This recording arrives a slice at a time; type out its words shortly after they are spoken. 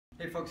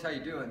Hey folks, how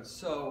you doing?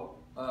 So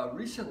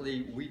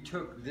recently we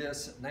took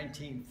this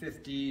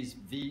 1950s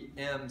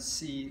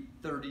VMC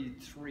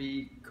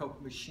 33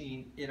 Coke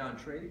machine in on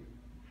trade.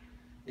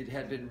 It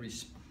had been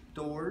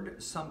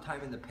restored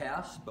sometime in the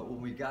past, but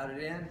when we got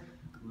it in,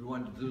 we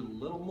wanted to do a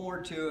little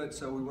more to it,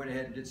 so we went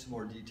ahead and did some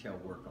more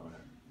detailed work on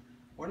it.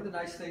 One of the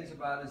nice things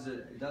about it is that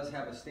it does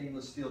have a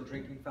stainless steel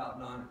drinking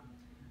fountain on it,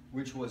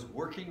 which was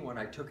working when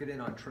I took it in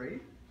on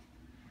trade,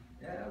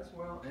 as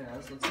well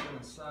as, let's go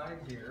inside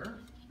here.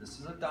 This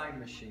is a dime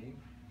machine,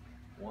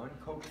 1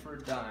 Coke for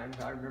a dime.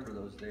 I remember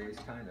those days,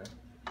 kind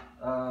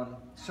of.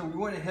 So we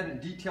went ahead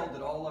and detailed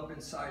it all up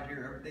inside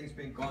here. Everything's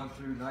been gone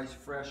through, nice,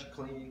 fresh,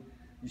 clean.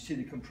 You see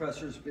the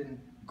compressor's been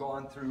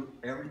gone through.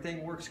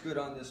 Everything works good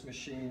on this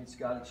machine. It's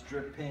got its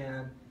drip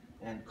pan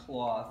and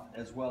cloth,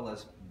 as well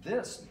as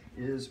this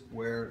is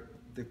where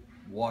the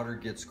water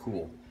gets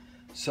cool.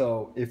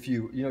 So if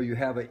you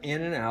have an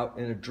in and out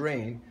and a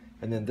drain,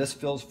 and then this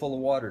fills full of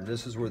water.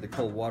 This is where the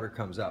cold water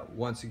comes out.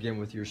 Once again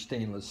with your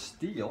stainless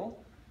steel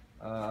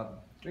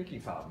drinking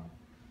fountain.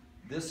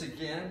 This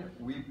again,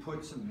 we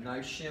put some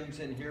nice shims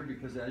in here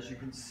because as you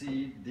can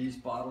see, these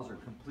bottles are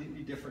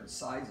completely different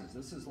sizes.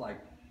 This is like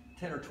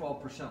 10 or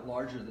 12%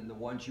 larger than the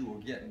ones you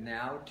will get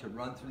now to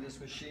run through this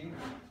machine.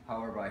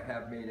 However, I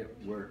have made it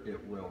where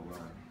it will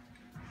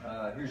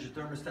run. Here's your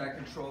thermostat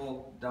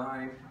control,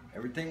 dime.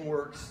 Everything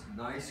works.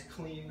 Nice,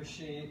 clean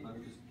machine. Let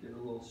me just get a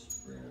little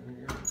spray in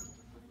here.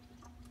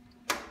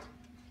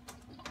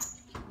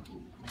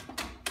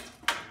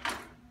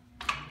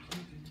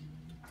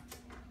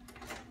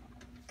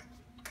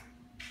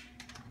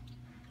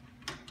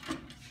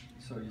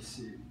 So you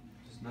see,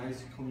 just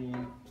nice,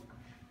 clean,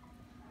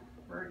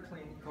 very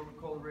clean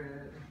Coca-Cola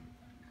red.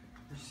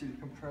 You see the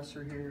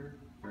compressor here,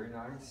 very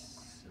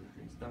nice.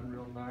 Everything's done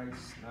real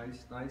nice,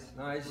 nice.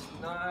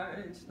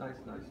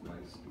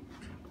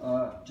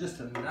 Just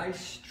a nice,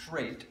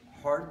 straight,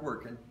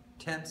 hard-working,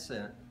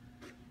 10-cent,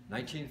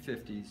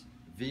 1950s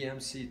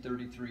VMC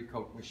 33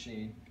 Coke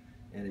machine,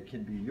 and it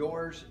can be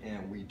yours.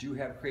 And we do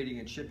have crating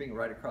and shipping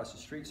right across the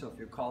street. So if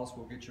you call us,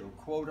 we'll get you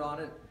a quote on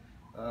it.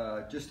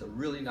 Just a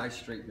really nice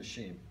straight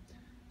machine.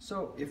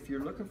 So if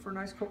you're looking for a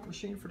nice Coke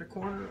machine for the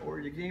corner or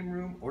your game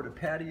room or the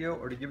patio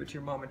or to give it to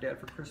your mom and dad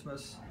for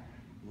Christmas,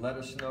 let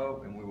us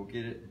know and we will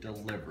get it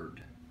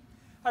delivered.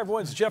 Hi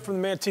everyone, it's Jeff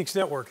from the Mantiques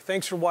Network.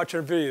 Thanks for watching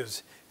our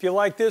videos. If you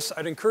like this,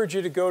 I'd encourage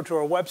you to go to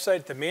our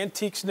website, the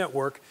Mantiques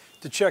Network,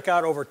 to check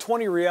out over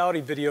 20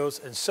 reality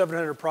videos and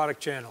 700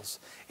 product channels.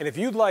 And if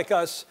you'd like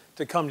us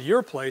to come to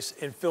your place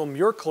and film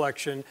your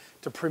collection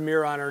to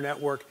premiere on our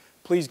network,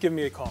 please give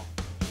me a call.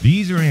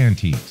 These are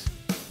antiques.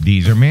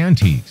 These are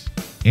Mantiques.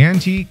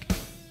 Antique,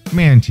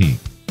 Mantique.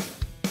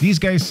 These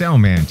guys sell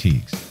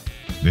Mantiques.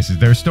 This is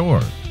their store.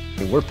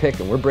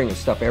 We're bringing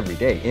stuff every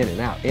day, in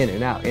and out, in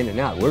and out, in and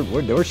out.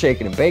 We're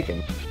shaking and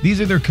baking. These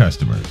are their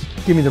customers.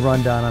 Give me the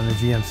rundown on the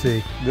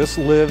GMC. This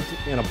lived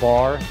in a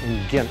bar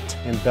in Ghent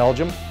in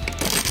Belgium.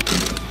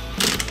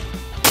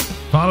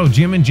 Follow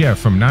Jim and Jeff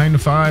from 9 to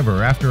 5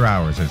 or after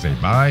hours as they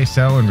buy,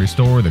 sell, and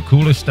restore the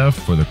coolest stuff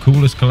for the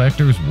coolest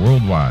collectors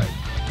worldwide.